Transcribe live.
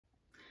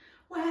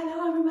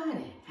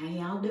everybody, how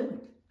y'all doing?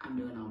 I'm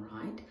doing all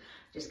right.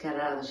 Just got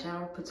out of the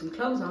shower, put some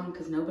clothes on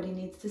because nobody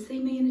needs to see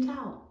me in a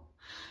towel.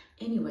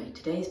 Anyway,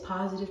 today's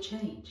positive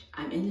change.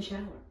 I'm in the shower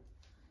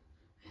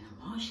and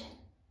I'm washing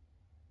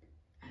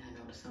and I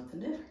noticed something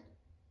different.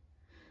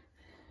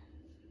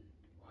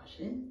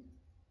 Washing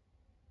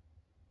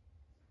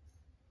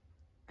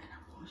and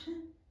I'm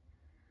washing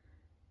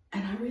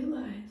and I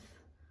realize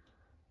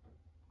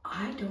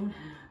I don't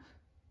have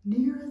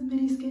near as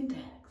many skin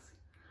tags.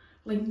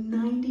 Like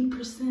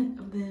 90%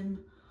 of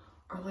them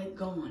are like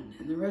gone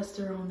and the rest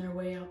are on their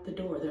way out the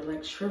door. They're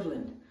like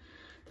shriveling.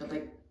 They're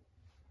like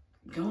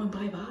going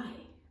bye-bye.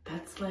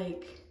 That's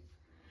like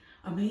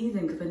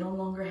amazing because I no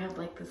longer have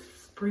like this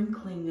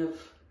sprinkling of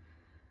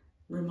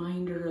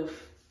reminder of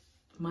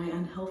my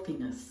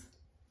unhealthiness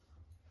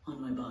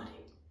on my body.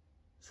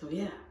 So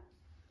yeah.